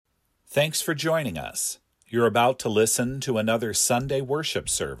Thanks for joining us. You're about to listen to another Sunday worship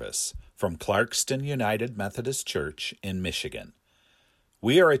service from Clarkston United Methodist Church in Michigan.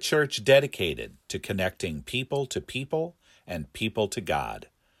 We are a church dedicated to connecting people to people and people to God.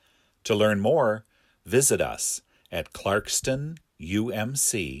 To learn more, visit us at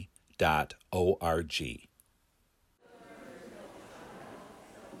clarkstonumc.org.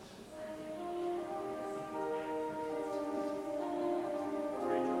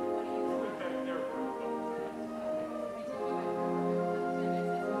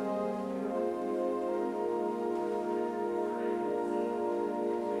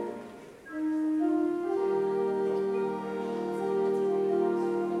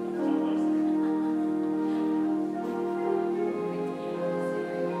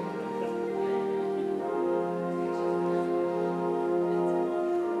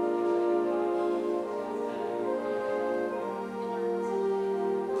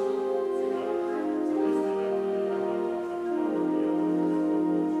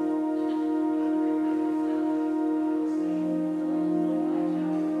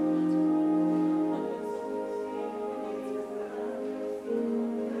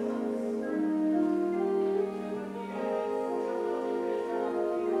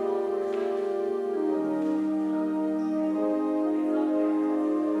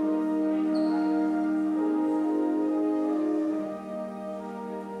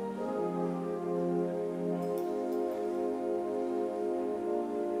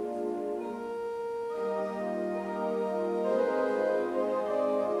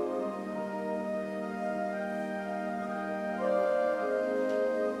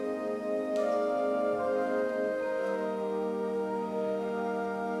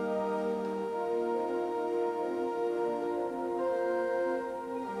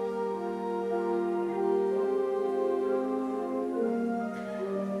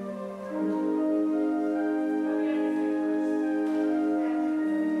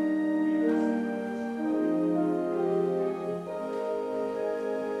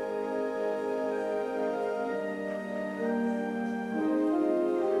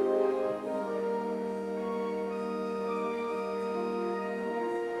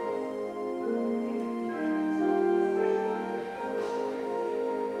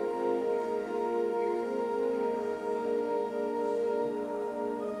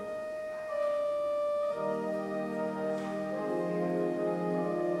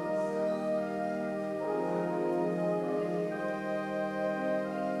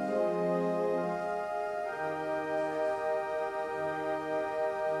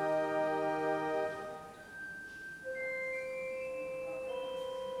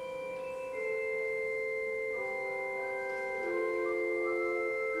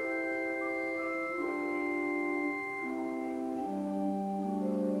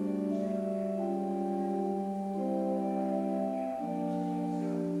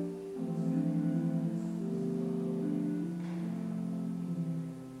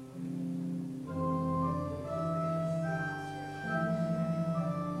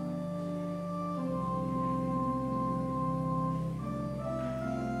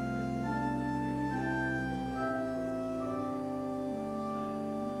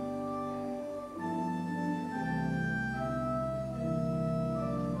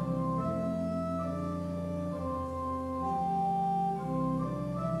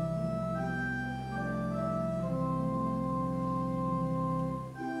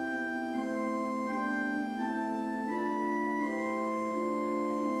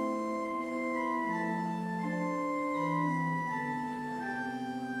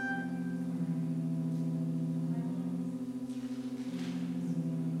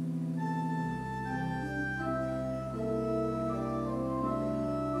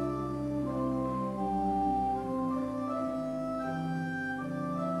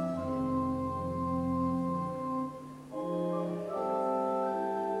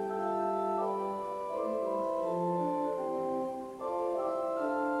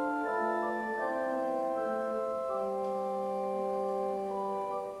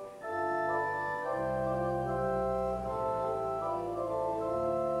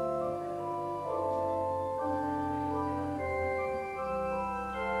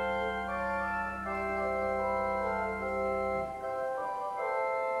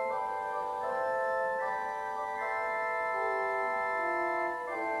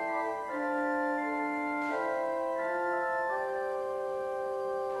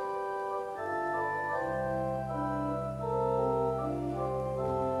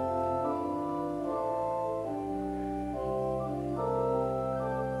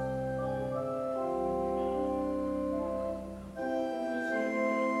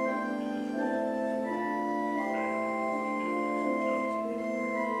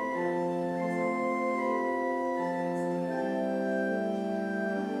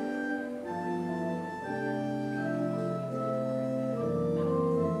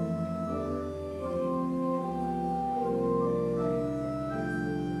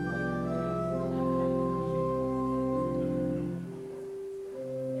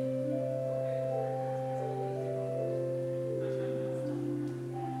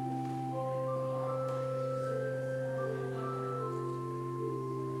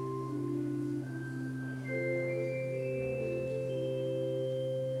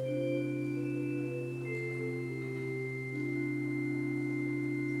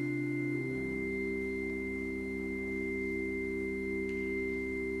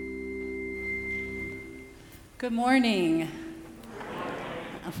 Good morning.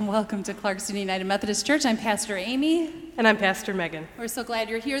 Welcome to Clarkston United Methodist Church. I'm Pastor Amy. And I'm Pastor Megan. We're so glad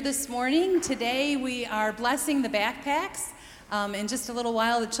you're here this morning. Today we are blessing the backpacks. In just a little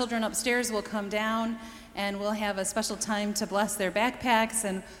while, the children upstairs will come down and we'll have a special time to bless their backpacks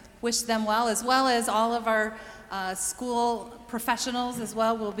and wish them well as all of our school professionals as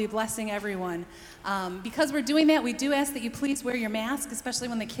well. We'll be blessing everyone. Because we're doing that, we do ask that you please wear your mask, especially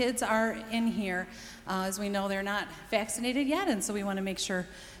when the kids are in here. As we know, they're not vaccinated yet, and so we want to make sure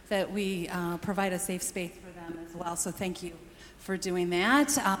that we provide a safe space for them as well. So thank you for doing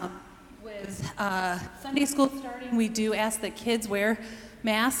that. With Sunday school starting, we do ask that kids wear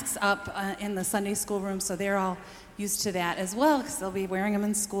masks up in the Sunday school room, so they're all used to that as well, because they'll be wearing them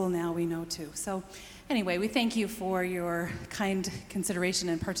in school now, we know too. So anyway, we thank you for your kind consideration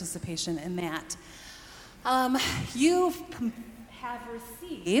and participation in that. You have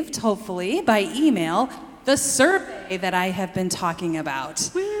received, hopefully, by email, the survey that I have been talking about.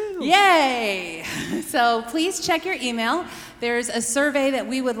 Woo! Yay! So please check your email. There's a survey that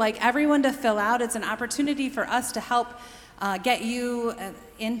we would like everyone to fill out. It's an opportunity for us to help get you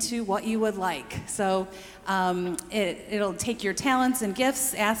into what you would like. So it'll take your talents and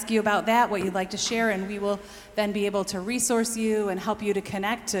gifts, ask you about that, what you'd like to share, and we will then be able to resource you and help you to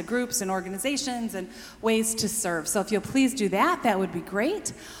connect to groups and organizations and ways to serve. So if you'll please do that, that would be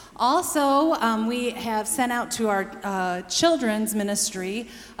great. Also, we have sent out to our children's ministry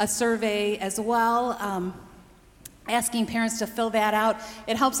a survey as well, asking parents to fill that out.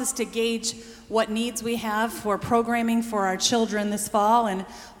 It helps us to gauge what needs we have for programming for our children this fall, and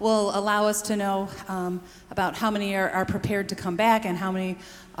will allow us to know about how many are prepared to come back and how many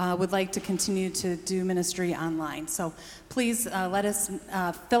would like to continue to do ministry online. So please let us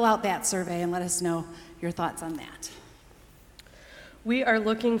fill out that survey and let us know your thoughts on that. We are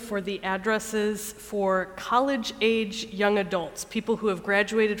looking for the addresses for college-age young adults, people who have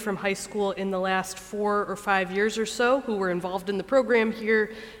graduated from high school in the last 4 or 5 years or so, who were involved in the program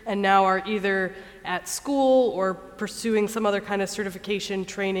here and now are either at school or pursuing some other kind of certification,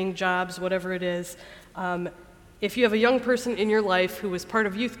 training, jobs, whatever it is. If you have a young person in your life who was part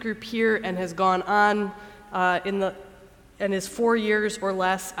of youth group here and has gone on and is 4 years or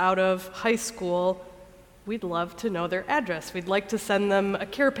less out of high school, we'd love to know their address. We'd like to send them a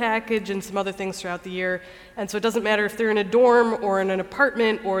care package and some other things throughout the year. And so it doesn't matter if they're in a dorm or in an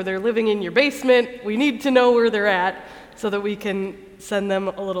apartment or they're living in your basement. We need to know where they're at so that we can send them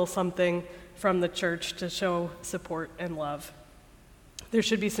a little something from the church to show support and love. There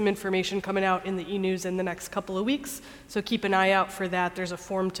should be some information coming out in the e-news in the next couple of weeks, so keep an eye out for that. There's a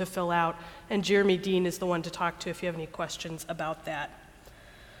form to fill out, and Jeremy Dean is the one to talk to if you have any questions about that.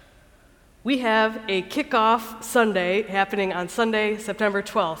 We have a kickoff Sunday happening on Sunday, September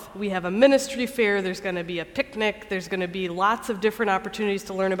 12th. We have a ministry fair, there's going to be a picnic, there's going to be lots of different opportunities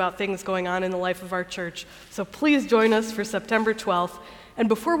to learn about things going on in the life of our church. So please join us for September 12th. And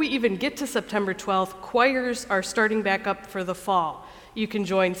before we even get to September 12th, choirs are starting back up for the fall. You can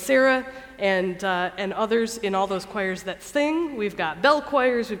join Sarah and others in all those choirs that sing. We've got bell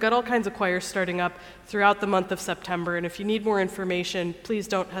choirs, we've got all kinds of choirs starting up throughout the month of September. And if you need more information, please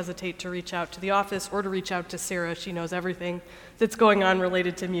don't hesitate to reach out to the office or to reach out to Sarah. She knows everything that's going on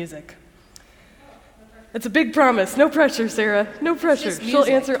related to music. It's a big promise. No pressure, Sarah. No pressure. She'll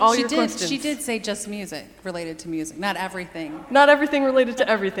answer all your questions. She did say just music, related to music, not everything. Not everything related to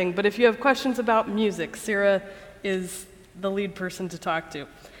everything, but if you have questions about music, Sarah is the lead person to talk to.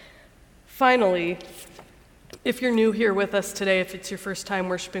 Finally, if you're new here with us today, if it's your first time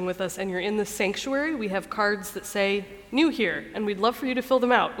worshiping with us and you're in the sanctuary, we have cards that say new here, and we'd love for you to fill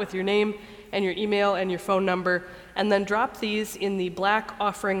them out with your name and your email and your phone number, and then drop these in the black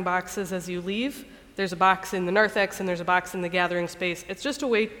offering boxes as you leave. There's a box in the narthex and there's a box in the gathering space. It's just a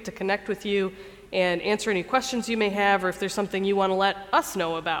way to connect with you and answer any questions you may have, or if there's something you want to let us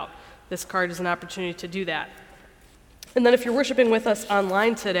know about. This card is an opportunity to do that. And then if you're worshiping with us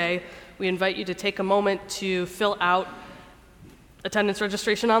online today, we invite you to take a moment to fill out attendance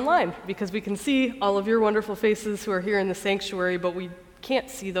registration online, because we can see all of your wonderful faces who are here in the sanctuary, but we can't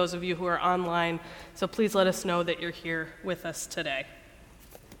see those of you who are online. So please let us know that you're here with us today.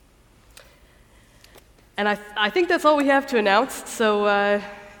 And I think that's all we have to announce. So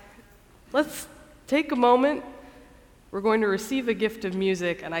let's take a moment. We're going to receive a gift of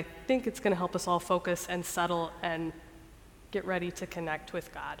music, and I think it's going to help us all focus and settle and get ready to connect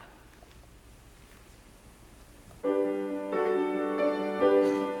with God.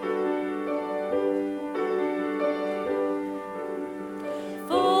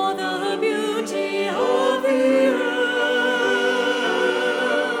 For the beauty of the earth,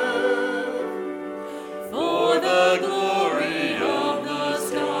 for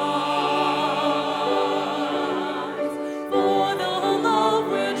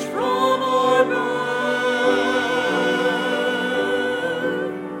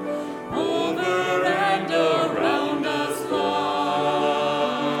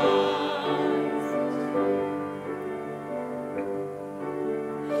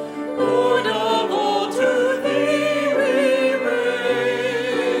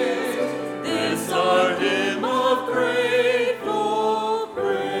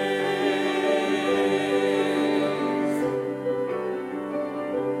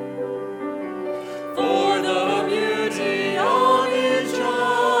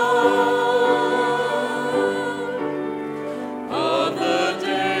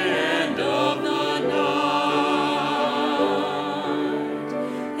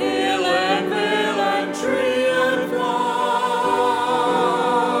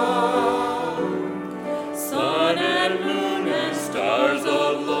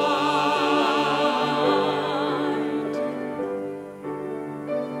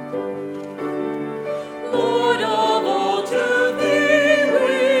Lord of all, to thee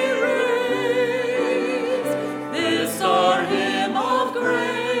we raise this our hymn of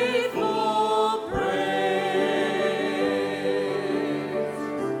grateful praise.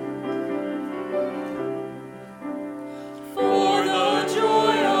 For the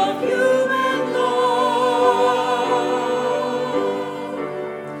joy of human love,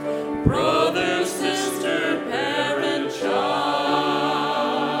 brother, sister, parent, child,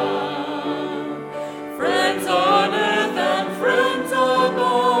 friends on earth and friends above,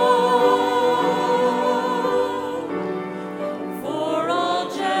 for all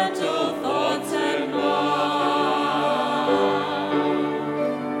gentle thoughts and love.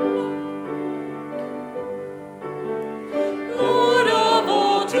 Lord of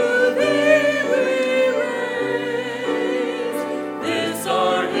all, to thee we raise this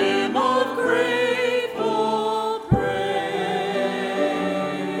our hymn of grateful praise.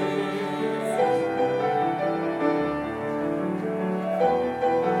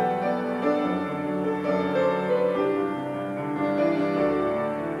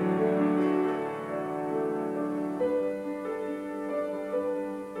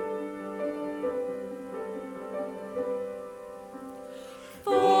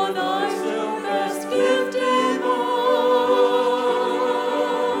 For thyself hast gift divine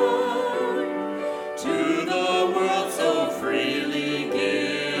to the world so freely give.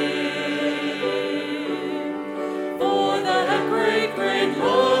 For that great, great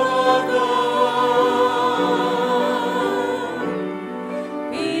love of God,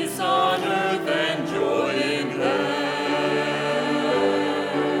 peace on earth and joy in heaven.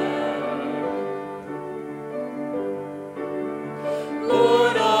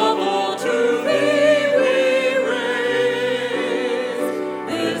 Lord of all, to thee we raise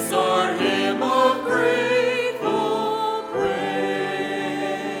this our hymn of grateful praise.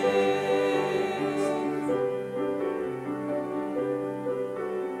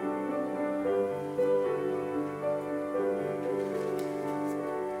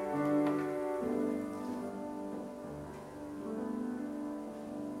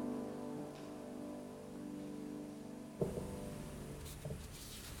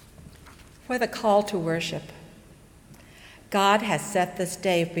 For the call to worship. God has set this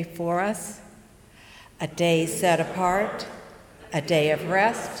day before us, a day set apart, a day of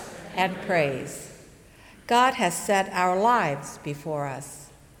rest and praise. God has set our lives before us,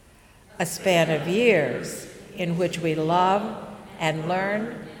 a span of years in which we love and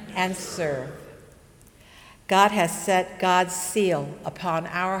learn and serve. God has set God's seal upon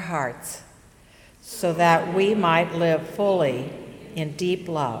our hearts so that we might live fully in deep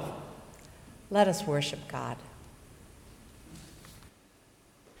love. Let us worship God.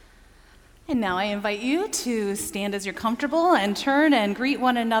 And now I invite you to stand as you're comfortable and turn and greet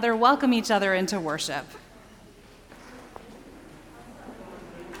one another, welcome each other into worship.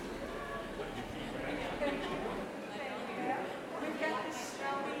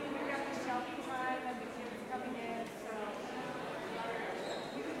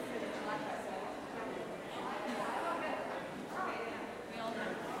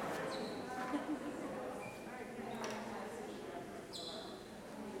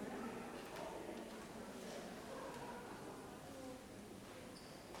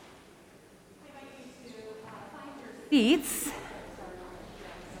 Seats.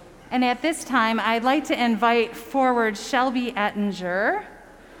 And at this time, I'd like to invite forward Shelby Ettinger.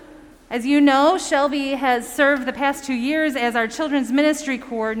 As you know, Shelby has served the past 2 years as our children's ministry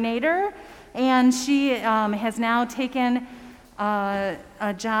coordinator, and she has now taken a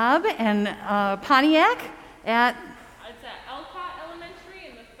job in Pontiac at Elcott Elementary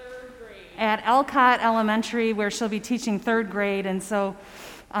in the 3rd grade. At Elcott Elementary, where she'll be teaching 3rd grade, and so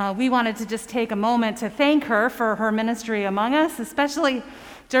we wanted to just take a moment to thank her for her ministry among us, especially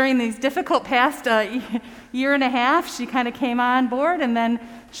during these difficult past year and a half. She kind of came on board and then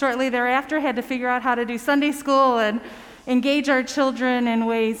shortly thereafter had to figure out how to do Sunday school and engage our children in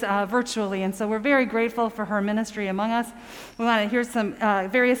ways virtually. And so we're very grateful for her ministry among us. We want to hear some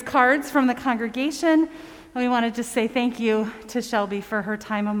various cards from the congregation. And we want to just say thank you to Shelby for her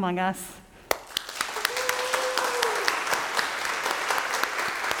time among us.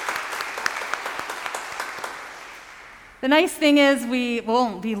 The nice thing is we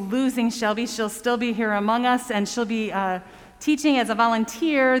won't be losing Shelby. She'll still be here among us, and she'll be teaching as a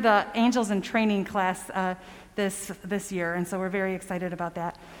volunteer the Angels in Training class this year, and so we're very excited about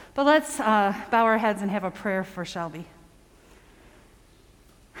that. But let's bow our heads and have a prayer for Shelby.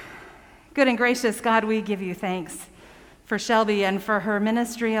 Good and gracious God, we give you thanks for Shelby and for her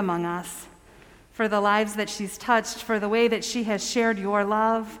ministry among us, for the lives that she's touched, for the way that she has shared your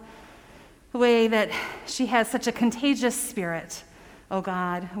love, the way that she has such a contagious spirit. Oh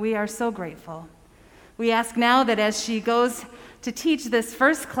God, we are so grateful. We ask now that as she goes to teach this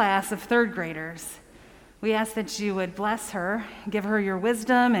first class of third graders, we ask that you would bless her, give her your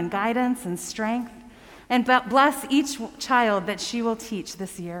wisdom and guidance and strength, and bless each child that she will teach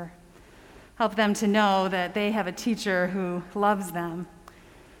this year. Help them to know that they have a teacher who loves them.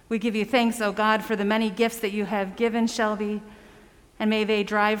 We give you thanks, oh God, for the many gifts that you have given Shelby, and may they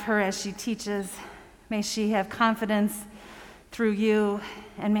drive her as she teaches. May she have confidence through you,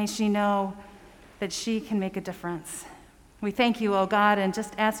 and may she know that she can make a difference. We thank you, oh God, and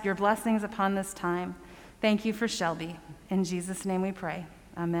just ask your blessings upon this time. Thank you for Shelby. In Jesus' name we pray.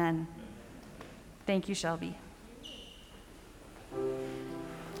 Amen. Thank you, Shelby.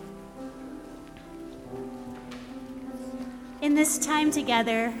 In this time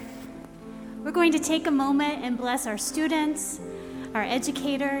together, we're going to take a moment and bless our students, our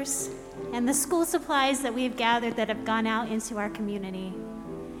educators, and the school supplies that we've gathered that have gone out into our community.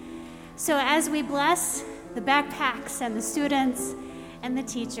 So as we bless the backpacks and the students and the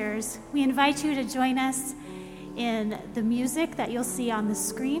teachers, we invite you to join us in the music that you'll see on the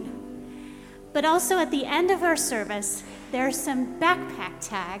screen. But also at the end of our service, there are some backpack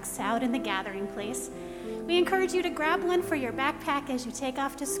tags out in the gathering place. We encourage you to grab one for your backpack as you take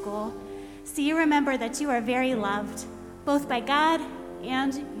off to school, so you remember that you are very loved, both by God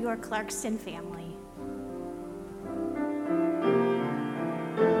and your Clarkston family.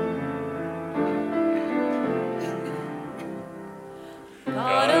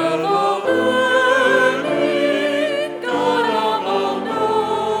 God of all learning, God of all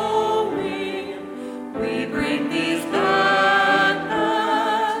knowing, we bring these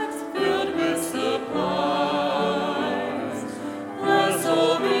backpacks filled with supplies. Bless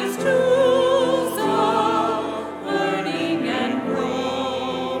all these tools of learning and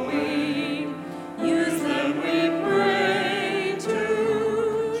growing. Use them, we pray,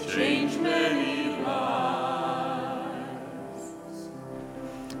 to change many lives.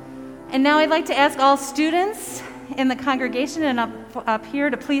 And now I'd like to ask all students in the congregation and up here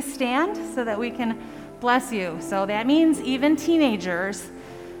to please stand so that we can bless you. So that means even teenagers.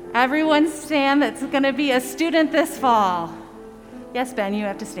 Everyone stand that's going to be a student this fall. Yes, Ben, you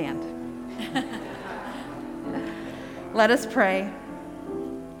have to stand. Let us pray.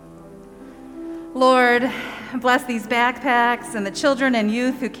 Lord, bless these backpacks and the children and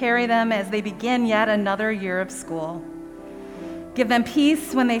youth who carry them as they begin yet another year of school. Give them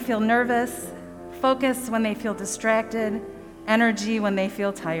peace when they feel nervous, focus when they feel distracted, energy when they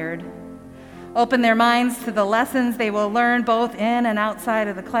feel tired. Open their minds to the lessons they will learn both in and outside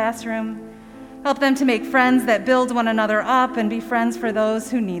of the classroom. Help them to make friends that build one another up and be friends for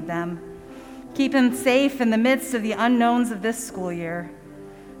those who need them. Keep them safe in the midst of the unknowns of this school year.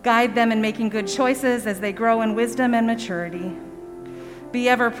 Guide them in making good choices as they grow in wisdom and maturity. Be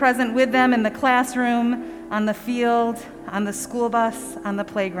ever present with them in the classroom, on the field, on the school bus, on the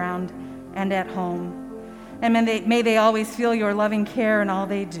playground, and at home. And may they always feel your loving care in all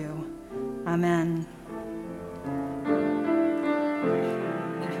they do. Amen.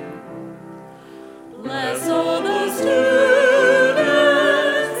 Bless all the students,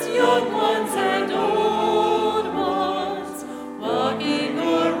 young ones and old ones, walking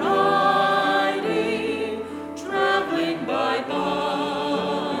or riding, traveling by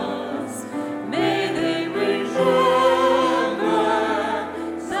bus. May they remember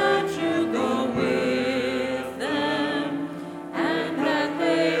that you go with them, and that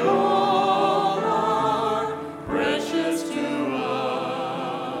they all are precious to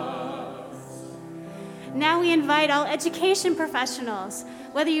us. Now we invite all education professionals,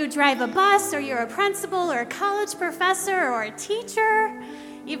 whether you drive a bus or you're a principal or a college professor or a teacher,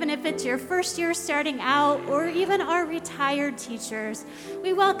 even if it's your first year starting out, or even our retired teachers,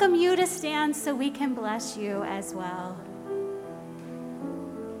 we welcome you to stand so we can bless you as well.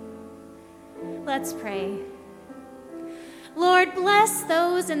 Let's pray. Lord, bless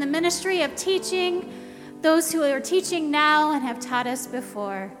those in the ministry of teaching, those who are teaching now and have taught us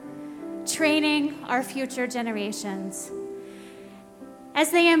before, training our future generations. As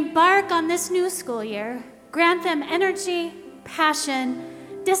they embark on this new school year, grant them energy, passion,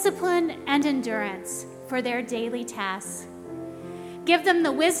 discipline, and endurance for their daily tasks. Give them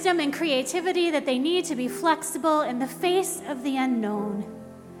the wisdom and creativity that they need to be flexible in the face of the unknown.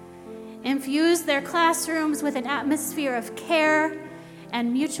 Infuse their classrooms with an atmosphere of care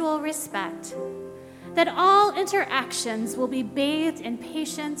and mutual respect, that all interactions will be bathed in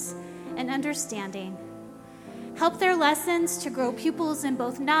patience and understanding. Help their lessons to grow pupils in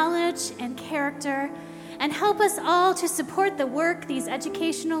both knowledge and character, and help us all to support the work these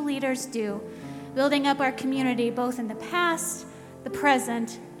educational leaders do, building up our community both in the past, the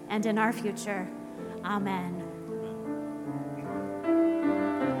present, and in our future. Amen.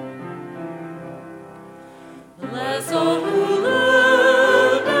 Bless all who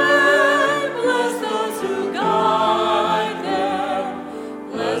learn and bless those who guide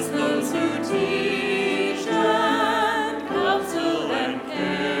them. Bless those who teach and counsel and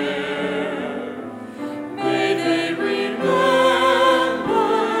care. May they remember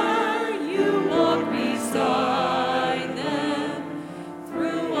you walk beside them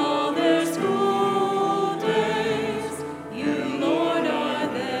through all their school days. You, Lord, are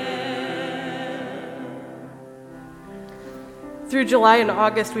there. Through July and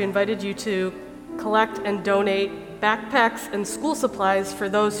August, we invited you to collect and donate backpacks and school supplies for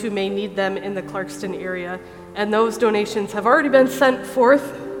those who may need them in the Clarkston area. And those donations have already been sent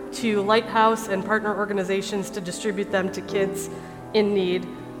forth to Lighthouse and partner organizations to distribute them to kids in need.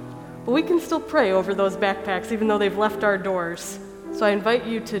 But we can still pray over those backpacks even though they've left our doors. So I invite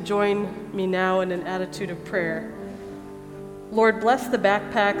you to join me now in an attitude of prayer. Lord, bless the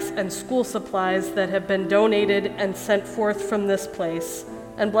backpacks and school supplies that have been donated and sent forth from this place,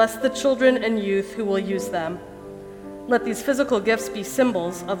 and bless the children and youth who will use them. Let these physical gifts be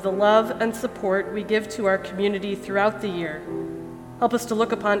symbols of the love and support we give to our community throughout the year. Help us to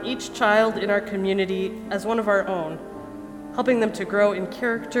look upon each child in our community as one of our own, helping them to grow in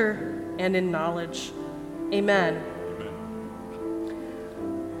character and in knowledge. Amen.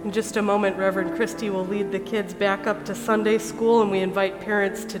 In just a moment, Reverend Christie will lead the kids back up to Sunday school, and we invite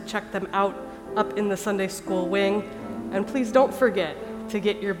parents to check them out up in the Sunday school wing. And please don't forget to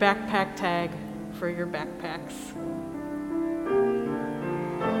get your backpack tag for your backpacks.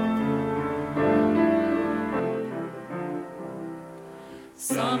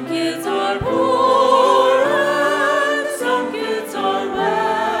 Some kids are poor and some kids are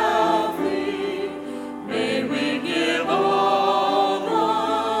wealthy. May we give all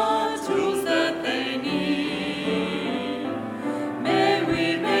the tools that they need. May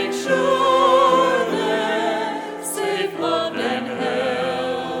we make sure they're safe, loved, and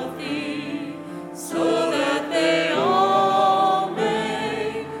healthy, so that they all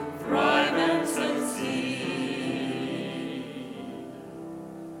may thrive and succeed.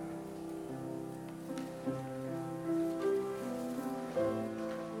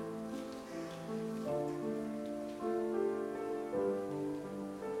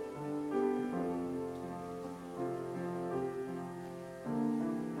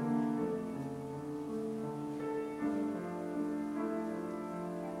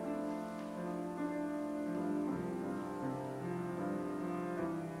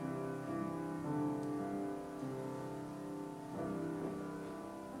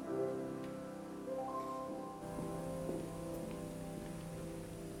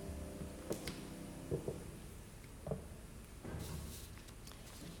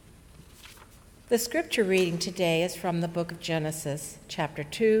 The scripture reading today is from the book of Genesis, chapter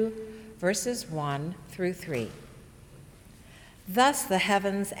 2, verses 1 through 3. Thus the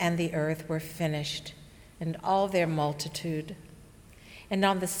heavens and the earth were finished, and all their multitude. And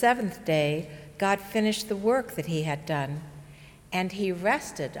on the seventh day, God finished the work that he had done, and he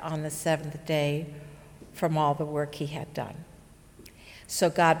rested on the seventh day from all the work he had done. So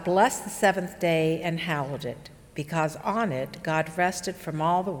God blessed the seventh day and hallowed it, because on it God rested from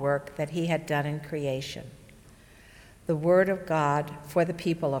all the work that he had done in creation. The word of God for the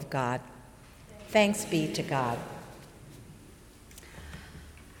people of God. Thanks be to God.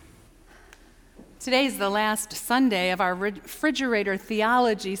 Today is the last Sunday of our Refrigerator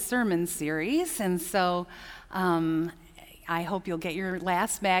Theology sermon series, and so I hope you'll get your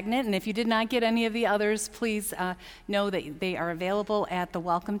last magnet, and if you did not get any of the others, please know that they are available at the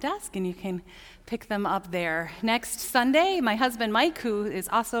welcome desk, and you can pick them up there. Next Sunday, my husband Mike, who is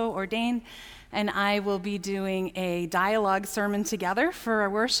also ordained, and I will be doing a dialogue sermon together for our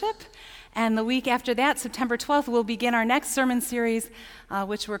worship. And the week after that, September 12th, we'll begin our next sermon series,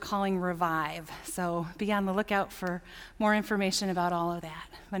 which we're calling Revive. So be on the lookout for more information about all of that.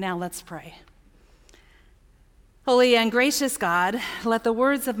 But now let's pray. Holy and gracious God, let the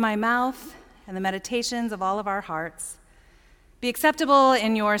words of my mouth and the meditations of all of our hearts be acceptable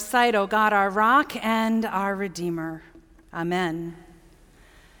in your sight, O God, our rock and our Redeemer. Amen.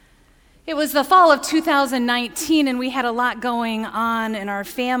 It was the fall of 2019, and we had a lot going on in our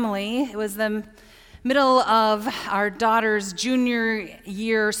family. It was the middle of our daughter's junior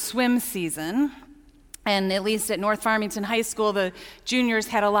year swim season, And at least at North Farmington High School, the juniors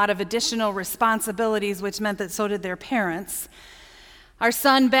had a lot of additional responsibilities, which meant that so did their parents. Our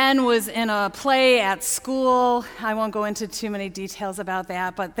son Ben was in a play at school. I won't go into too many details about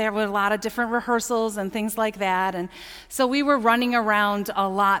that, but there were a lot of different rehearsals and things like that. And so we were running around a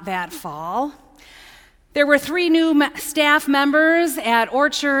lot that fall. There were 3 new staff members at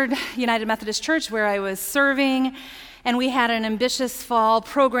Orchard United Methodist Church where I was serving, and we had an ambitious fall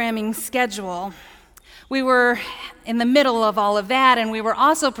programming schedule. We were in the middle of all of that, and we were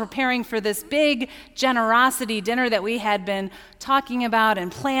also preparing for this big generosity dinner that we had been talking about and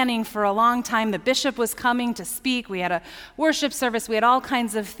planning for a long time. The bishop was coming to speak. We had a worship service. We had all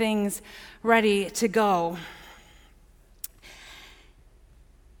kinds of things ready to go.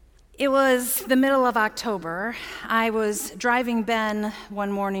 It was the middle of October. I was driving Ben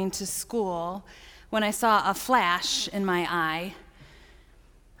one morning to school when I saw a flash in my eye.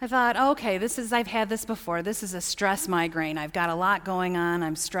 I thought, okay, I've had this before. This is a stress migraine. I've got a lot going on.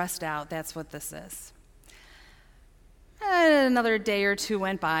 I'm stressed out. That's what this is. And another day or two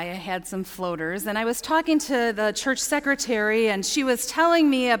went by. I had some floaters, and I was talking to the church secretary, and she was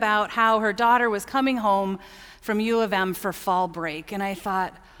telling me about how her daughter was coming home from U of M for fall break. And I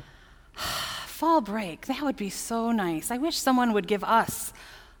thought, fall break, that would be so nice. I wish someone would give us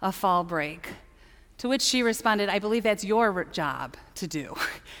a fall break. To which she responded, I believe that's your job to do.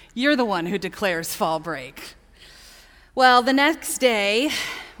 You're the one who declares fall break. Well, the next day,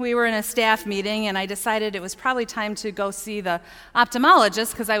 we were in a staff meeting, and I decided it was probably time to go see the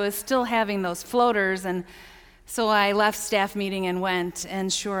ophthalmologist because I was still having those floaters. And so I left staff meeting and went,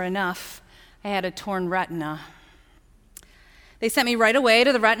 and sure enough, I had a torn retina. They sent me right away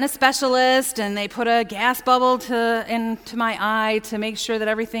to the retina specialist, and they put a gas bubble into my eye to make sure that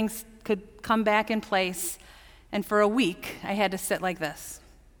everything could come back in place. And for a week, I had to sit like this.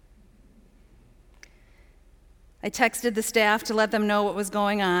 I texted the staff to let them know what was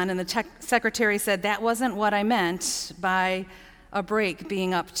going on, and the secretary said, that wasn't what I meant by a break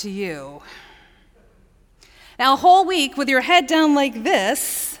being up to you. Now, a whole week with your head down like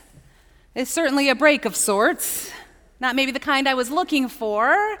this is certainly a break of sorts. Not maybe the kind I was looking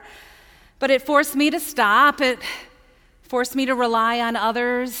for, but it forced me to stop. It forced me to rely on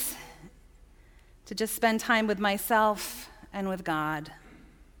others, to just spend time with myself and with God.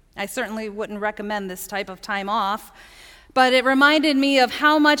 I certainly wouldn't recommend this type of time off, but it reminded me of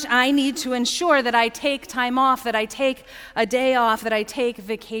how much I need to ensure that I take time off, that I take a day off, that I take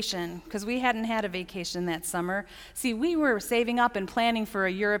vacation, because we hadn't had a vacation that summer. See, we were saving up and planning for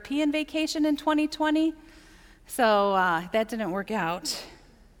a European vacation in 2020, so that didn't work out.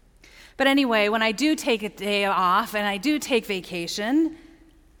 But anyway, when I do take a day off and I do take vacation,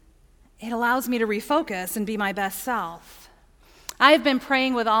 it allows me to refocus and be my best self. I've been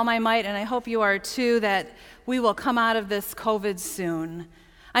praying with all my might, and I hope you are too, that we will come out of this COVID soon.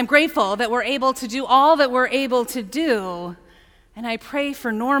 I'm grateful that we're able to do all that we're able to do, and I pray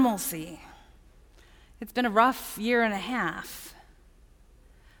for normalcy. It's been a rough year and a half.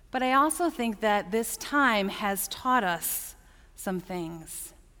 But I also think that this time has taught us some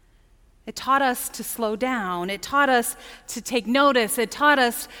things. It taught us to slow down. It taught us to take notice. It taught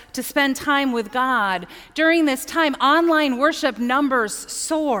us to spend time with God. During this time, online worship numbers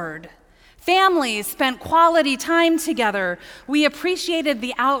soared. Families spent quality time together. We appreciated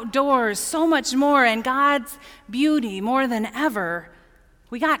the outdoors so much more and God's beauty more than ever.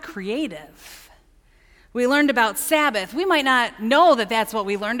 We got creative. We learned about Sabbath. We might not know that that's what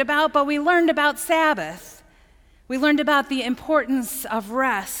we learned about, but we learned about Sabbath. We learned about the importance of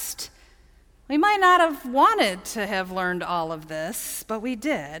rest. We might not have wanted to have learned all of this, but we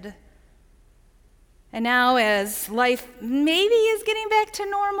did. And now, as life maybe is getting back to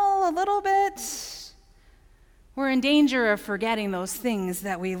normal a little bit, we're in danger of forgetting those things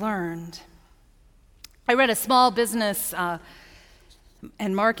that we learned. I read a small business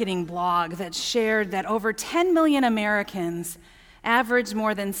and marketing blog that shared that over 10 million Americans average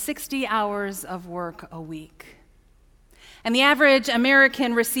more than 60 hours of work a week. And the average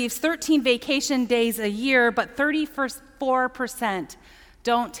American receives 13 vacation days a year, but 34%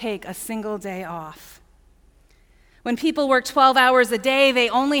 don't take a single day off. When people work 12 hours a day, they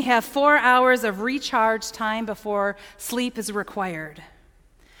only have 4 hours of recharge time before sleep is required.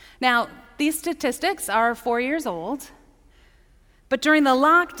 Now, these statistics are 4 years old, but during the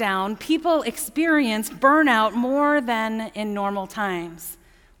lockdown, people experienced burnout more than in normal times.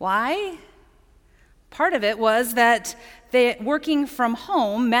 Why? Part of it was that working from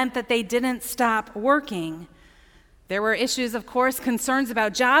home meant that they didn't stop working. There were issues, of course, concerns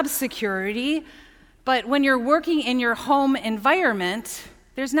about job security, but when you're working in your home environment,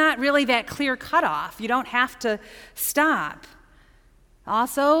 There's not really that clear cutoff. You don't have to stop.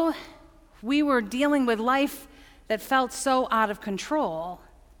 Also, we were dealing with life that felt so out of control.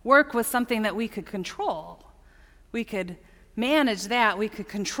 Work was something that we could control. We could manage that. We could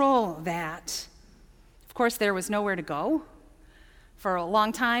control that. Of course, there was nowhere to go. For a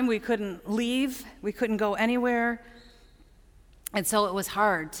long time, we couldn't leave. We couldn't go anywhere. And so it was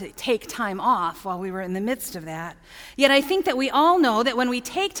hard to take time off while we were in the midst of that. Yet I think that we all know that when we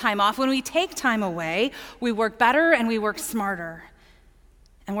take time off, when we take time away, we work better and we work smarter.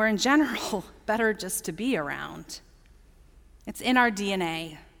 And we're in general better just to be around. It's in our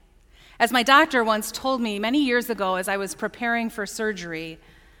DNA. As my doctor once told me many years ago as I was preparing for surgery,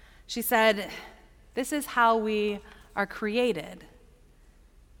 she said, "This is how we are created.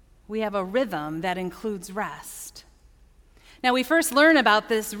 We have a rhythm that includes rest." Now, we first learn about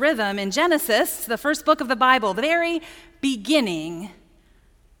this rhythm in Genesis, the first book of the Bible, the very beginning.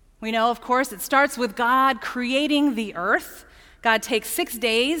 We know, of course, it starts with God creating the earth. God takes 6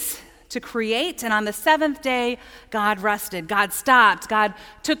 days to create, and on the seventh day, God rested. God stopped. God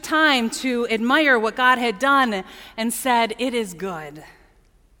took time to admire what God had done and said, "It is good."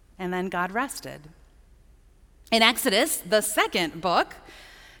 And then God rested. In Exodus, the second book,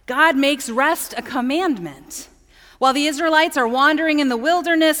 God makes rest a commandment. While the Israelites are wandering in the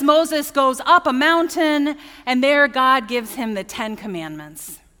wilderness, Moses goes up a mountain, and there God gives him the 10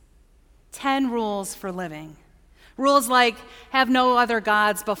 Commandments. 10 rules for living. Rules like, have no other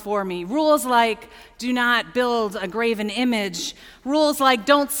gods before me. Rules like, do not build a graven image. Rules like,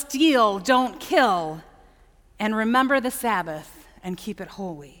 don't steal, don't kill. And remember the Sabbath and keep it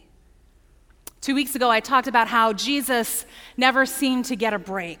holy. 2 weeks ago, I talked about how Jesus never seemed to get a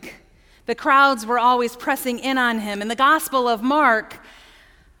break. The crowds were always pressing in on him. In the Gospel of Mark,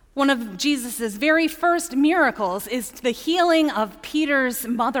 one of Jesus' very first miracles is the healing of Peter's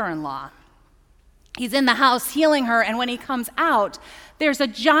mother-in-law. He's in the house healing her, and when he comes out, there's a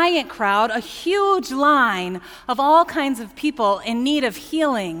giant crowd, a huge line of all kinds of people in need of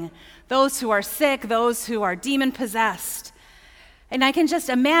healing, those who are sick, those who are demon-possessed. And I can just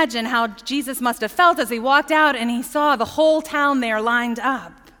imagine how Jesus must have felt as he walked out and he saw the whole town there lined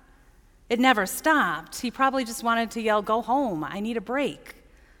up. It never stopped. He probably just wanted to yell, "Go home, I need a break."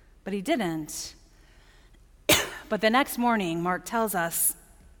 But he didn't. But the next morning, Mark tells us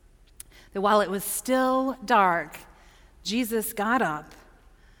that while it was still dark, Jesus got up,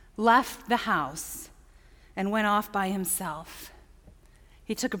 left the house, and went off by himself.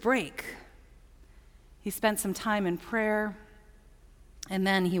 He took a break. He spent some time in prayer, and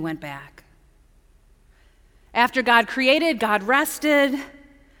then he went back. After God created, God rested.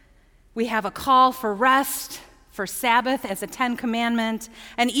 We have a call for rest, for Sabbath as a 10 commandment,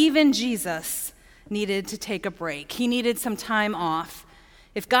 and even Jesus needed to take a break. He needed some time off.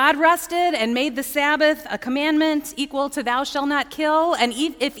 If God rested and made the Sabbath a commandment equal to thou shalt not kill, and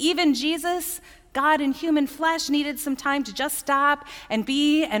if even Jesus, God in human flesh, needed some time to just stop and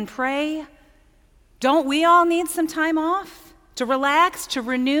be and pray, don't we all need some time off to relax, to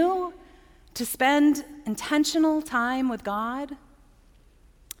renew, to spend intentional time with God?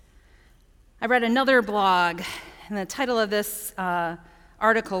 I read another blog, and the title of this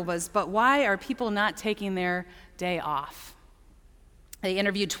article was, "But why are people not taking their day off?" They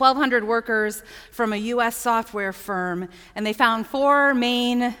interviewed 1,200 workers from a U.S. software firm, and they found 4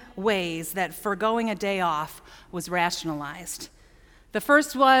 main ways that forgoing a day off was rationalized. The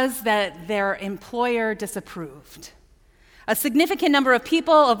first was that their employer disapproved. A significant number of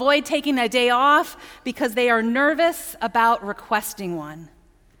people avoid taking a day off because they are nervous about requesting one.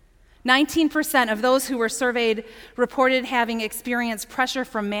 19% of those who were surveyed reported having experienced pressure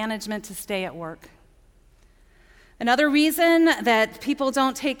from management to stay at work. Another reason that people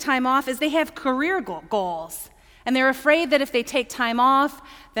don't take time off is they have career goals, and they're afraid that if they take time off,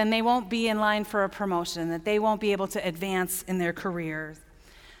 then they won't be in line for a promotion, that they won't be able to advance in their careers.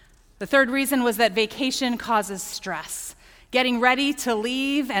 The third reason was that vacation causes stress. Getting ready to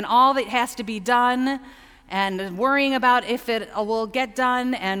leave and all that has to be done, and worrying about if it will get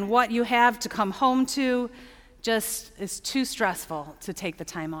done and what you have to come home to just is too stressful to take the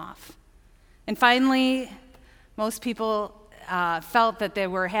time off. And finally, most people felt that they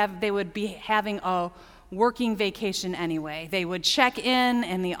would be having a working vacation anyway. They would check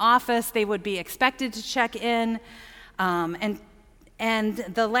in the office. They would be expected to check in. And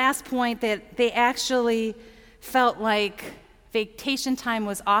the last point, that they actually felt like vacation time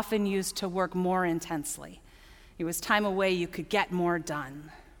was often used to work more intensely. It was time away you could get more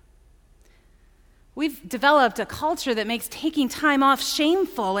done. We've developed a culture that makes taking time off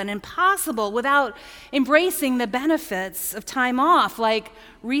shameful and impossible without embracing the benefits of time off, like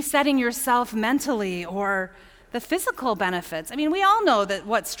resetting yourself mentally or the physical benefits. I mean, we all know that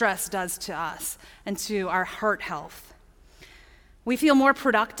what stress does to us and to our heart health. We feel more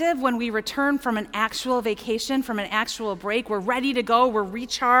productive when we return from an actual vacation, from an actual break. We're ready to go, we're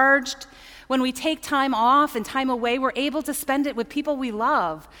recharged. When we take time off and time away, we're able to spend it with people we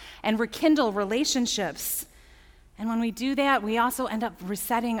love and rekindle relationships. And when we do that, we also end up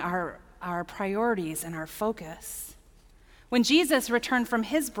resetting our priorities and our focus. When Jesus returned from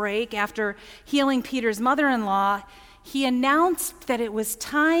his break after healing Peter's mother-in-law, he announced that it was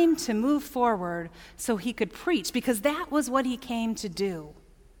time to move forward so he could preach, because that was what he came to do.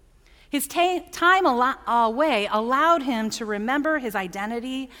 His time away allowed him to remember his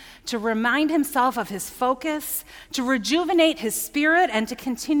identity, to remind himself of his focus, to rejuvenate his spirit, and to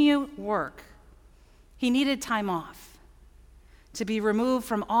continue work. He needed time off, to be removed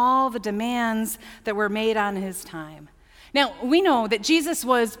from all the demands that were made on his time. Now, we know that Jesus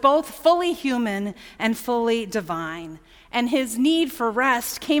was both fully human and fully divine, and his need for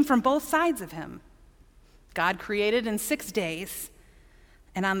rest came from both sides of him. God created in 6 days,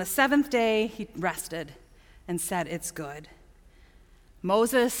 and on the seventh day, he rested and said, "It's good."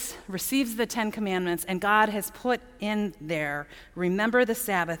 Moses receives the 10 Commandments, and God has put in there, "Remember the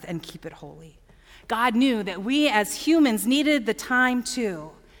Sabbath and keep it holy." God knew that we as humans needed the time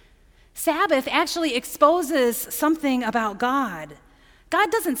too. Sabbath actually exposes something about God. God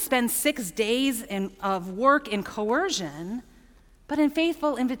doesn't spend 6 days of work in coercion, but in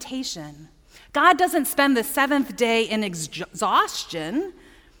faithful invitation. God doesn't spend the 7th day in exhaustion,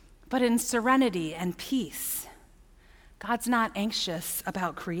 but in serenity and peace. God's not anxious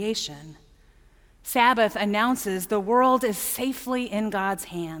about creation. Sabbath announces the world is safely in God's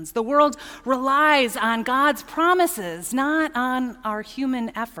hands. The world relies on God's promises, not on our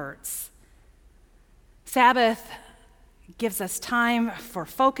human efforts. Sabbath gives us time for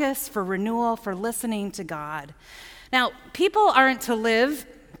focus, for renewal, for listening to God. Now, people aren't to live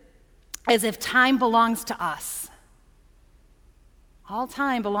as if time belongs to us. All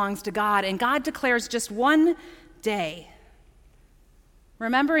time belongs to God, and God declares just one day.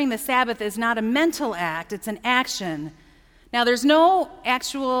 Remembering the Sabbath is not a mental act, it's an action. Now, there's no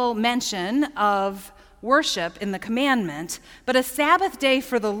actual mention of worship in the commandment, but a Sabbath day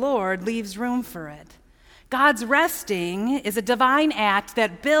for the Lord leaves room for it. God's resting is a divine act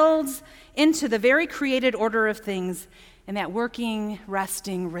that builds into the very created order of things in that working,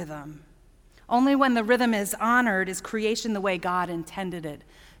 resting rhythm. Only when the rhythm is honored is creation the way God intended it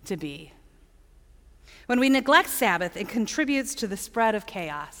to be. When we neglect Sabbath, it contributes to the spread of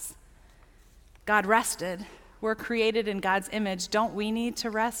chaos. God rested. We're created in God's image. Don't we need to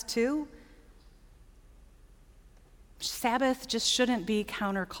rest too? Sabbath just shouldn't be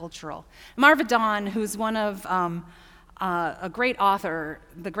countercultural. Marva Dawn, who's one of a great author,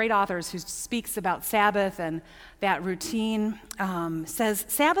 the great authors who speaks about Sabbath and that routine, says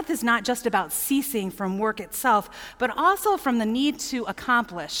Sabbath is not just about ceasing from work itself, but also from the need to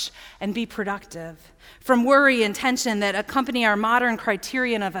accomplish and be productive, from worry and tension that accompany our modern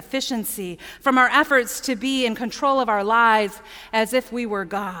criterion of efficiency, from our efforts to be in control of our lives as if we were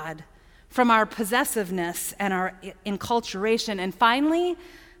God, from our possessiveness and our enculturation, and finally,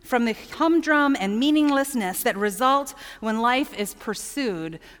 from the humdrum and meaninglessness that result when life is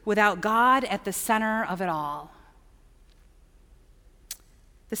pursued without God at the center of it all.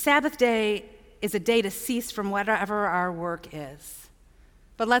 The Sabbath day is a day to cease from whatever our work is.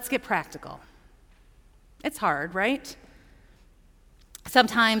 But let's get practical. It's hard, right?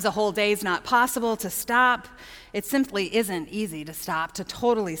 Sometimes a whole day is not possible to stop. It simply isn't easy to stop, to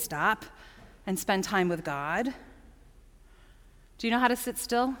totally stop and spend time with God. Do you know how to sit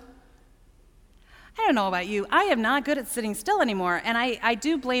still? I don't know about you. I am not good at sitting still anymore, and I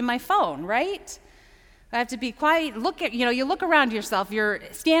do blame my phone, right? I have to be quiet. You look around yourself. You're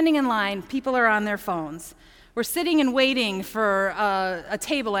standing in line. People are on their phones. We're sitting and waiting for a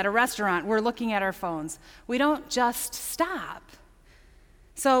table at a restaurant. We're looking at our phones. We don't just stop.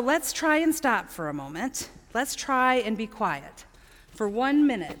 So let's try and stop for a moment. Let's try and be quiet for 1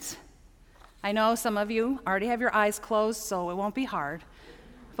 minute. I know some of you already have your eyes closed, so it won't be hard.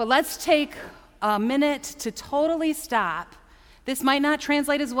 But let's take a minute to totally stop. This might not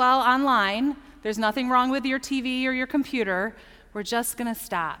translate as well online. There's nothing wrong with your TV or your computer. We're just going to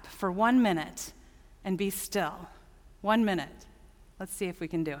stop for 1 minute and be still. 1 minute. Let's see if we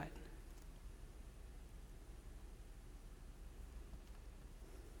can do it.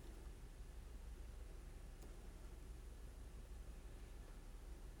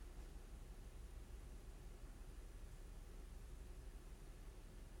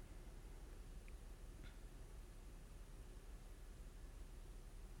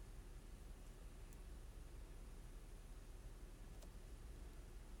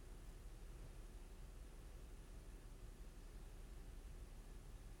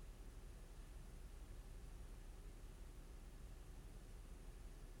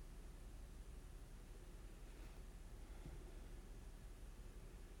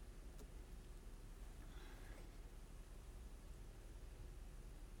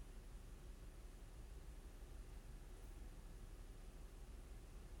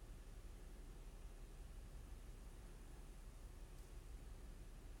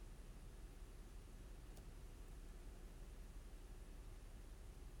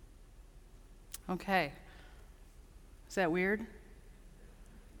 Okay. Is that weird?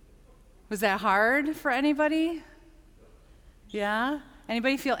 Was that hard for anybody? Yeah?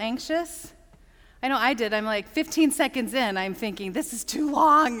 Anybody feel anxious? I know I did. I'm like 15 seconds in, I'm thinking, this is too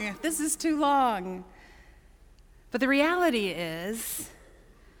long. This is too long. But the reality is,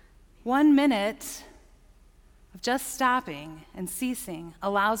 1 minute of just stopping and ceasing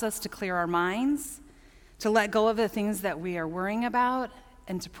allows us to clear our minds, to let go of the things that we are worrying about,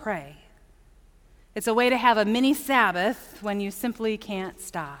 and to pray. It's a way to have a mini Sabbath when you simply can't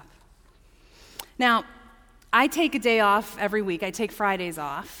stop. Now, I take a day off every week. I take Fridays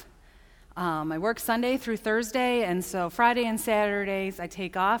off. I work Sunday through Thursday, and so Friday and Saturdays I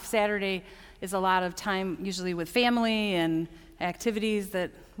take off. Saturday is a lot of time usually with family and activities that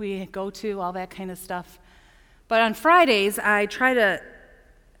we go to, all that kind of stuff. But on Fridays, I try to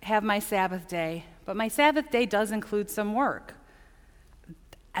have my Sabbath day. But my Sabbath day does include some work.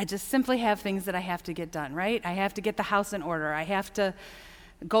 I just simply have things that I have to get done, right? I have to get the house in order. I have to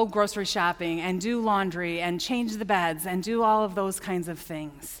go grocery shopping and do laundry and change the beds and do all of those kinds of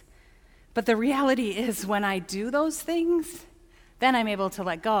things. But the reality is when I do those things, then I'm able to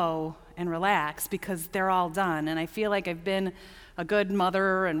let go and relax because they're all done. And I feel like I've been a good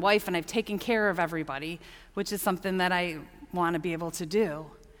mother and wife and I've taken care of everybody, which is something that I want to be able to do.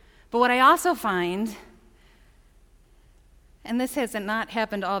 But what I also find, and this has not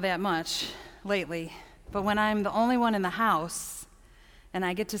happened all that much lately, but when I'm the only one in the house and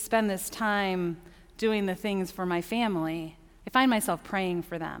I get to spend this time doing the things for my family, I find myself praying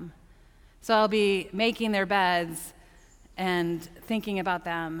for them. So I'll be making their beds and thinking about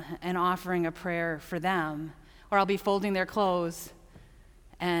them and offering a prayer for them. Or I'll be folding their clothes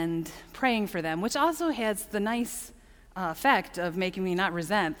and praying for them, which also has the nice effect of making me not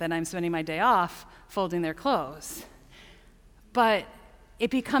resent that I'm spending my day off folding their clothes. But it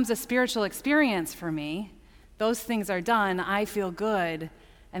becomes a spiritual experience for me. Those things are done, I feel good,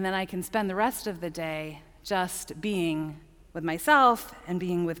 and then I can spend the rest of the day just being with myself and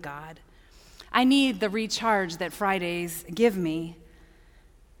being with God. I need the recharge that Fridays give me.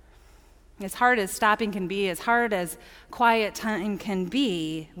 As hard as stopping can be, as hard as quiet time can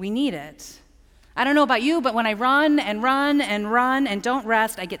be, we need it. I don't know about you, but when I run and run and run and don't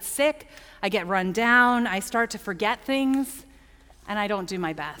rest, I get sick, I get run down, I start to forget things, and I don't do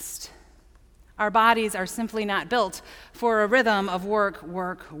my best. Our bodies are simply not built for a rhythm of work,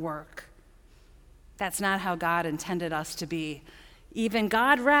 work, work. That's not how God intended us to be. Even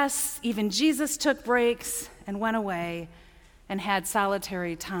God rests, even Jesus took breaks and went away and had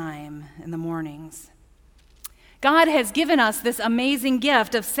solitary time in the mornings. God has given us this amazing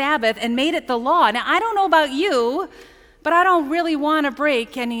gift of Sabbath and made it the law. Now, I don't know about you, but I don't really want to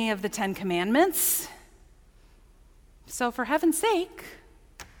break any of the 10 Commandments. So for heaven's sake,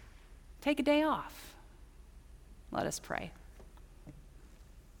 take a day off. Let us pray.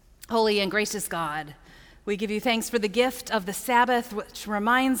 Holy and gracious God, we give you thanks for the gift of the Sabbath, which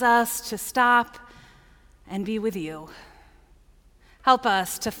reminds us to stop and be with you. Help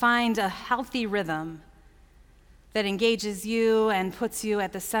us to find a healthy rhythm that engages you and puts you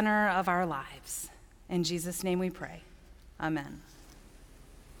at the center of our lives. In Jesus' name we pray. Amen.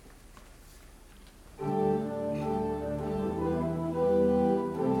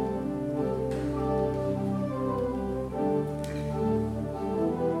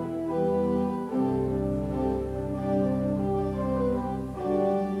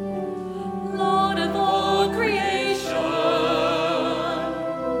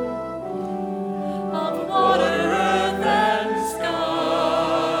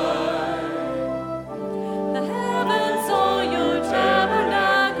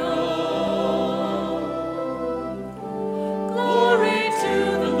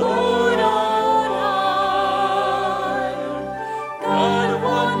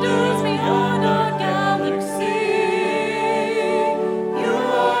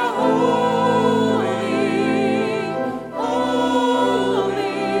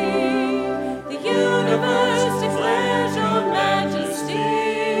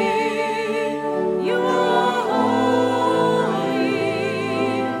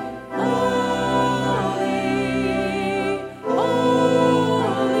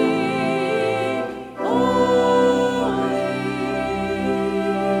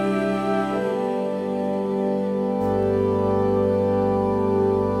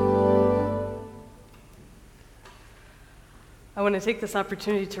 I want to take this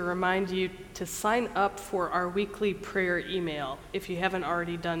opportunity to remind you to sign up for our weekly prayer email if you haven't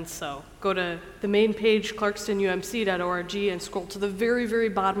already done so. Go to the main page, clarkstonumc.org, and scroll to the very, very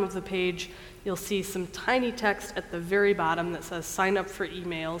bottom of the page. You'll see some tiny text at the very bottom that says sign up for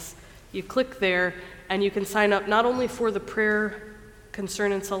emails. You click there, and you can sign up not only for the prayer,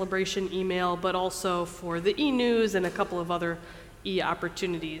 concern, and celebration email, but also for the e-news and a couple of other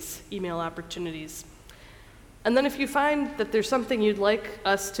email opportunities. And then if you find that there's something you'd like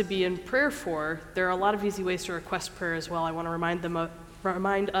us to be in prayer for, there are a lot of easy ways to request prayer as well. I want to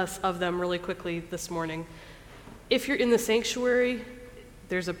remind us of them really quickly this morning. If you're in the sanctuary,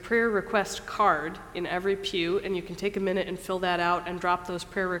 there's a prayer request card in every pew, and you can take a minute and fill that out and drop those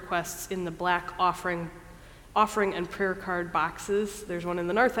prayer requests in the black offering and prayer card boxes. There's one in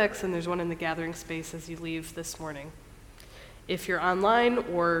the narthex and there's one in the gathering space as you leave this morning. If you're online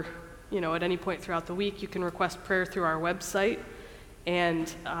or at any point throughout the week, you can request prayer through our website,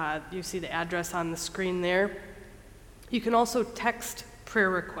 and you see the address on the screen there. You can also text prayer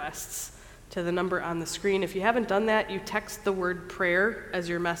requests to the number on the screen. If you haven't done that, you text the word prayer as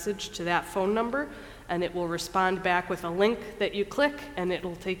your message to that phone number, and it will respond back with a link that you click, and it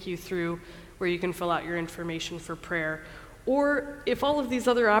will take you through where you can fill out your information for prayer. Or if all of these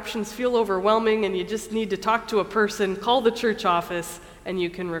other options feel overwhelming and you just need to talk to a person, call the church office and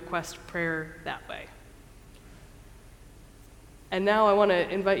you can request prayer that way. And now I want to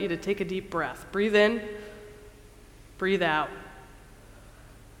invite you to take a deep breath. Breathe in, breathe out.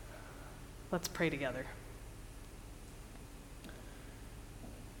 Let's pray together.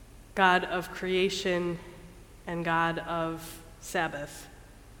 God of creation and God of Sabbath,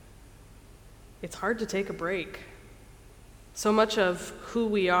 it's hard to take a break. So much of who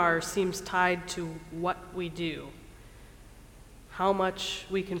we are seems tied to what we do, how much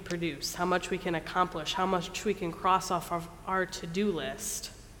we can produce, how much we can accomplish, how much we can cross off of our to-do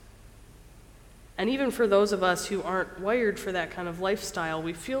list. And even for those of us who aren't wired for that kind of lifestyle,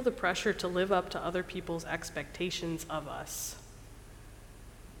 we feel the pressure to live up to other people's expectations of us.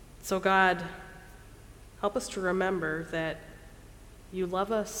 So God, help us to remember that you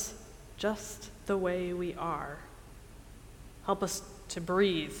love us just the way we are. Help us to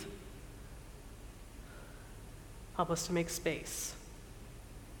breathe. Help us to make space.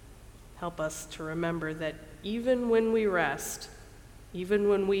 Help us to remember that even when we rest, even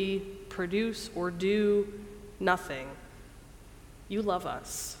when we produce or do nothing, you love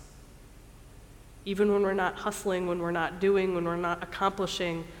us. Even when we're not hustling, when we're not doing, when we're not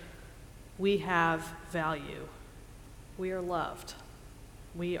accomplishing, we have value. We are loved.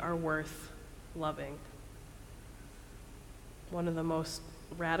 We are worth loving. One of the most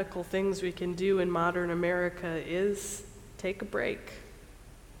radical things we can do in modern America is take a break.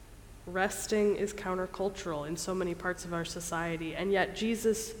 Resting is countercultural in so many parts of our society, and yet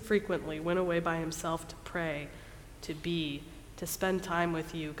Jesus frequently went away by himself to pray, to be, to spend time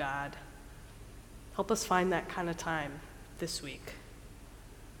with you, God. Help us find that kind of time this week.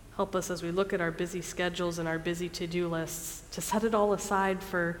 Help us as we look at our busy schedules and our busy to-do lists to set it all aside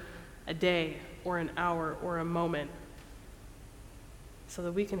for a day or an hour or a moment so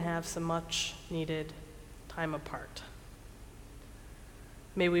that we can have some much needed time apart.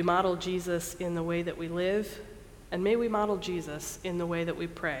 May we model Jesus in the way that we live, and may we model Jesus in the way that we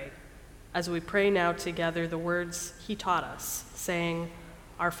pray, as we pray now together the words he taught us, saying,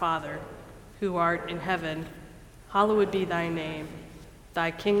 Our Father, who art in heaven, hallowed be thy name.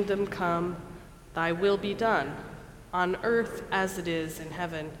 Thy kingdom come, thy will be done, on earth as it is in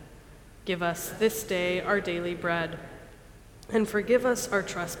heaven. Give us this day our daily bread, and forgive us our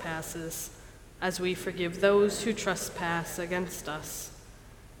trespasses, as we forgive those who trespass against us.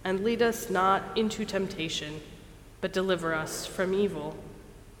 And lead us not into temptation, but deliver us from evil.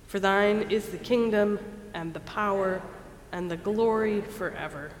 For thine is the kingdom, and the power, and the glory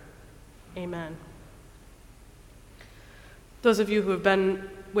forever. Amen. Those of you who have been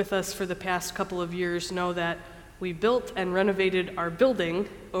with us for the past couple of years know that we built and renovated our building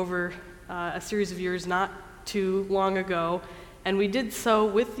over a series of years not too long ago, and we did so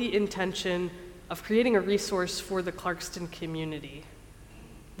with the intention of creating a resource for the Clarkston community.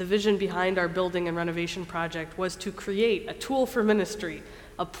 The vision behind our building and renovation project was to create a tool for ministry,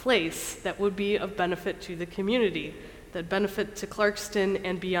 a place that would be of benefit to the community, that benefit to Clarkston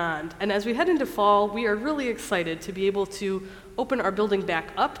and beyond. And as we head into fall, we are really excited to be able to open our building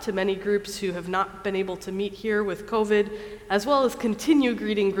back up to many groups who have not been able to meet here with COVID, as well as continue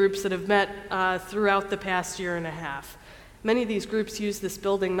greeting groups that have met throughout the past year and a half. Many of these groups use this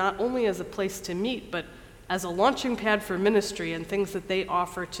building not only as a place to meet, but as a launching pad for ministry and things that they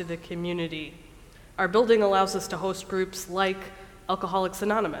offer to the community. Our building allows us to host groups like Alcoholics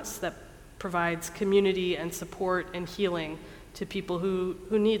Anonymous that provides community and support and healing to people who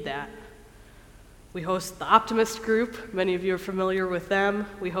need that. We host the Optimist Group. Many of you are familiar with them.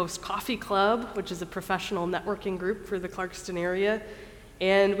 We host Coffee Club, which is a professional networking group for the Clarkston area.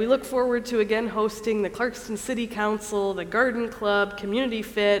 And we look forward to again hosting the Clarkston City Council, the Garden Club, Community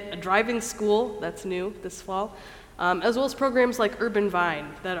Fit, a driving school, that's new this fall, as well as programs like Urban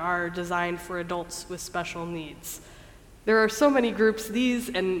Vine that are designed for adults with special needs. There are so many groups, these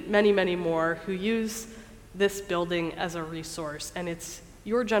and many, many more, who use this building as a resource, and it's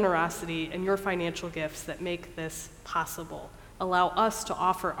your generosity and your financial gifts that make this possible. Allow us to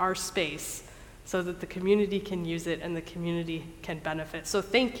offer our space so that the community can use it and the community can benefit. So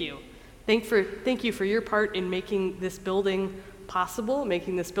thank you. Thank you for your part in making this building possible,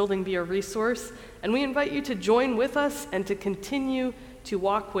 making this building be a resource. And we invite you to join with us and to continue to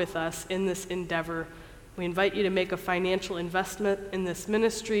walk with us in this endeavor. We invite you to make a financial investment in this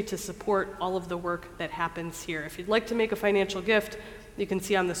ministry to support all of the work that happens here. If you'd like to make a financial gift, you can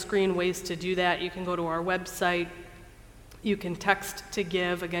see on the screen ways to do that. You can go to our website. You can text to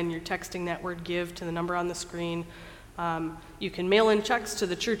give. Again, you're texting that word give to the number on the screen. You can mail in checks to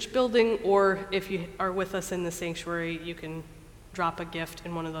the church building, or if you are with us in the sanctuary, you can drop a gift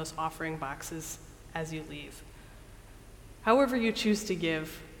in one of those offering boxes as you leave. However you choose to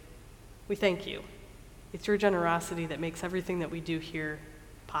give, we thank you. It's your generosity that makes everything that we do here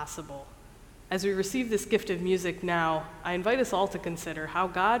possible. As we receive this gift of music now, I invite us all to consider how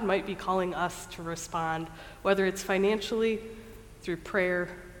God might be calling us to respond, whether it's financially, through prayer,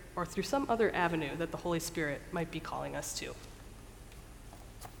 or through some other avenue that the Holy Spirit might be calling us to.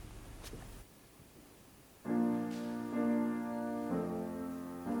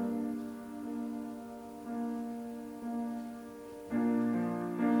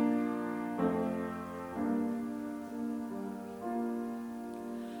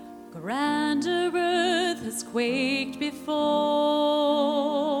 Grander earth has quaked before,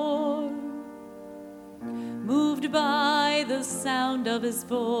 moved by the sound of his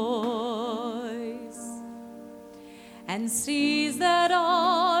voice, and seas that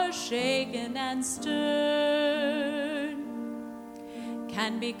are shaken and stern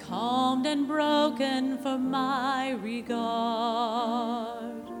can be calmed and broken for my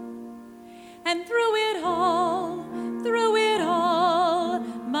regard. And through it all,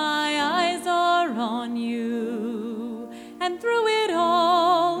 my eyes are on you, and through it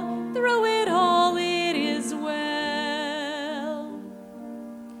all, it is well.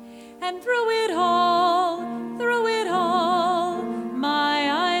 And through it all,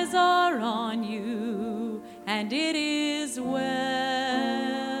 my eyes are on you, and it is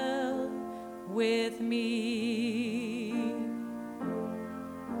well with me.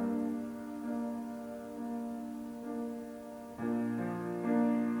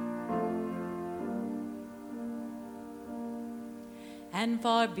 And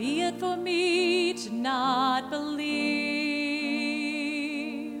far be it for me to not believe,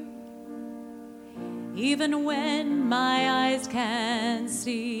 even when my eyes can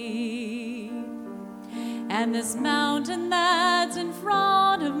see, and this mountain that's in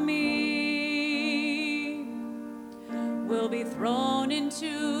front of me will be thrown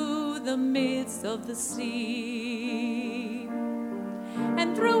into the midst of the sea.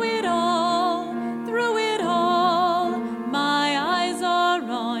 And through it all, my eyes are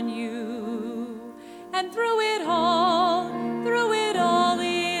on you, and through it all,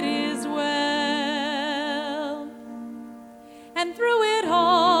 it is well. And through it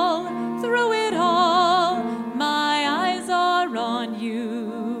all, my eyes are on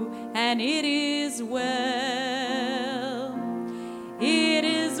you, and it is well. It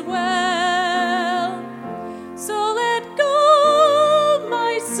is well. So let go,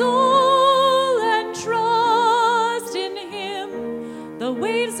 my soul, and trust in him. The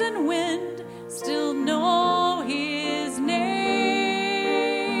waves and wind still know his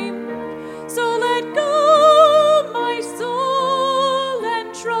name. So let go, my soul,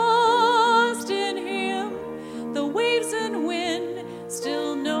 and trust in him. The waves and wind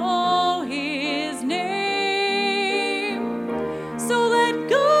still know his name. So let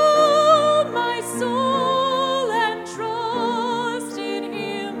go, my soul, and trust in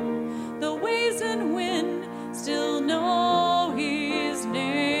him. The waves and wind still know his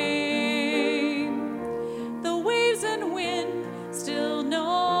name. The waves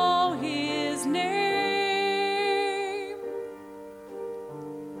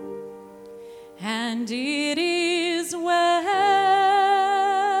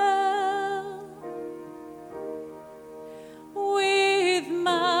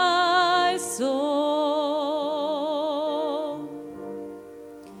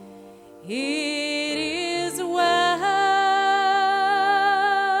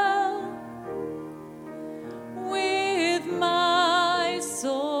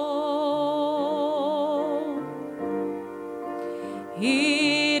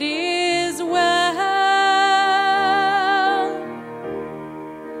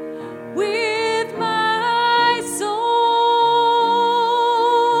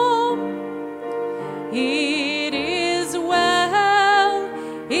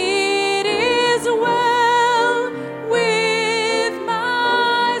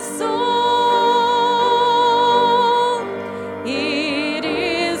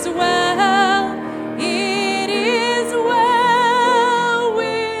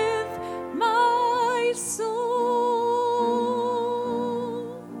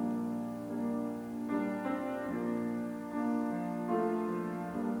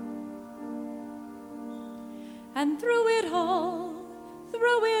And through it all,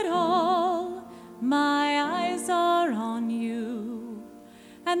 my eyes are on you.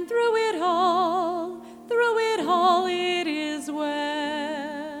 And through it all, it is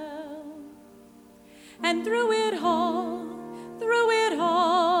well. And through it all,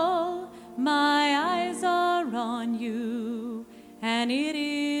 my eyes are on you, and it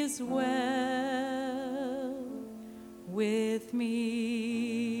is well with me.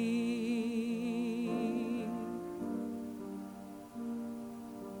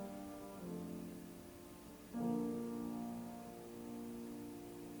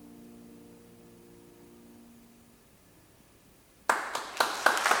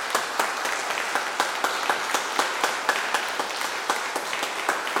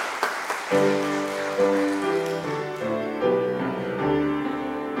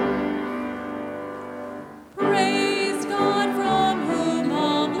 Praise God from whom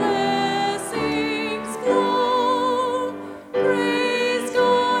all blessings flow. Praise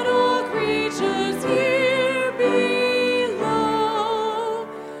God, all creatures here below.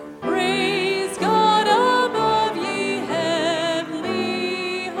 Praise God above, ye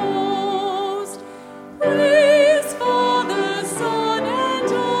heavenly host. Praise Father, Son, and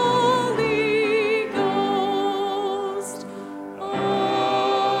Holy Ghost.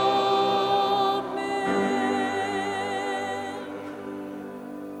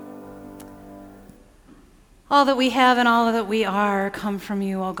 All that we have and all that we are come from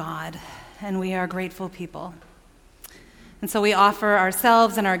you, O God, and we are grateful people. And so we offer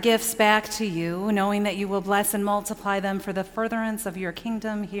ourselves and our gifts back to you, knowing that you will bless and multiply them for the furtherance of your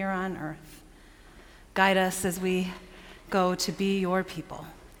kingdom here on earth. Guide us as we go to be your people.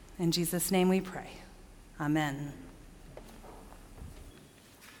 In Jesus' name we pray. Amen.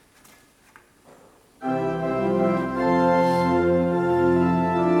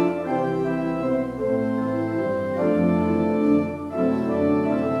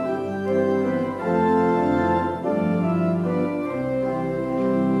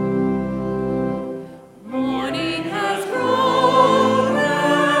 Morning has grown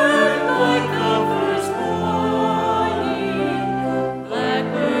like the first morning.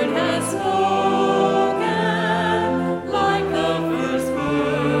 Blackbird has spoken like the first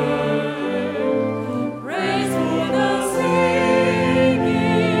bird. Praise for the singing,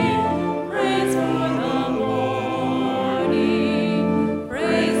 praise for the morning,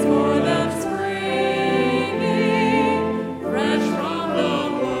 praise for the springing, fresh from the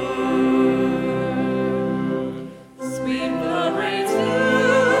word. Sweet the rains to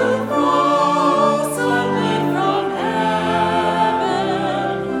fall, sunlit from heaven,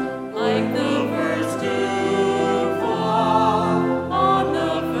 like the first dew fall on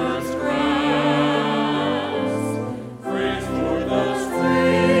the first grass. Praise for the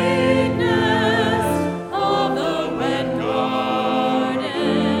sweetness of the wet garden,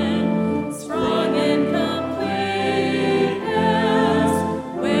 sprung in completeness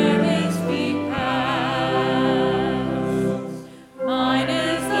where his feet pass. Mine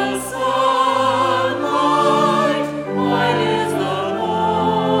is the sunlight, mine is the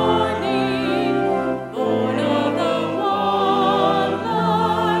morning, born of the one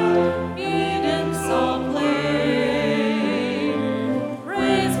light, Eden's salt plain.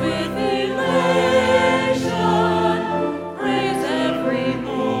 Praise with elation, praise every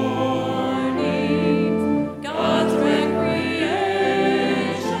morning, God's recreation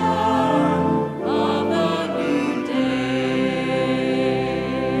of the new day.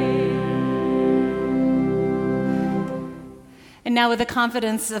 And now, with the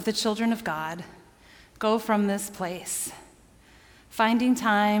confidence of the children of God, go from this place, finding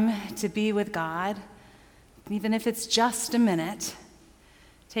time to be with God, even if it's just a minute,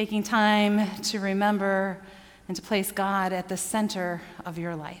 taking time to remember and to place God at the center of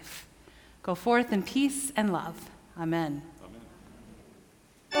your life. Go forth in peace and love. Amen.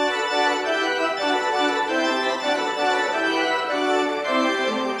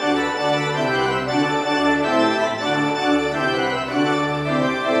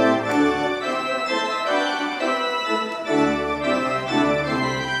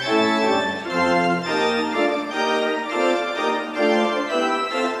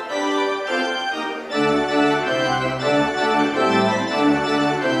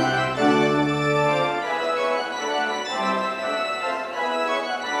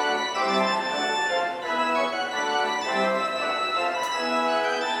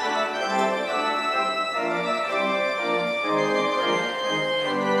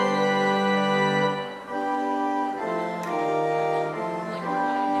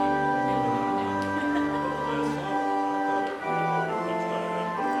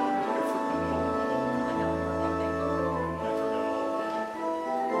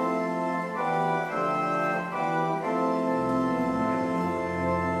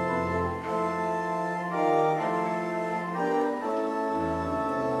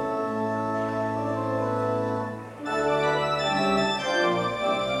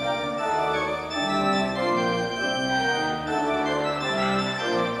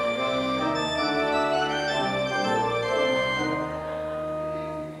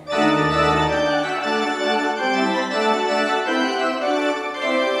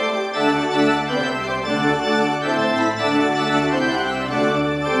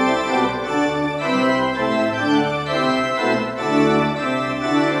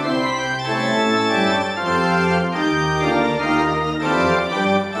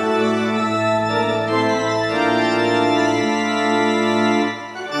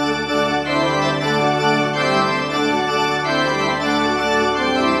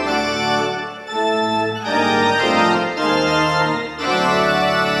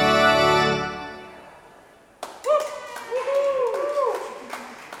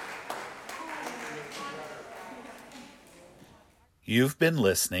 You've been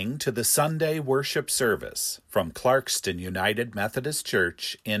listening to the Sunday worship service from Clarkston United Methodist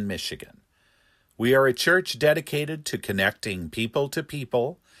Church in Michigan. We are a church dedicated to connecting people to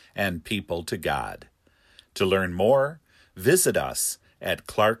people and people to God. To learn more, visit us at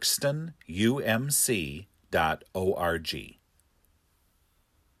clarkstonumc.org.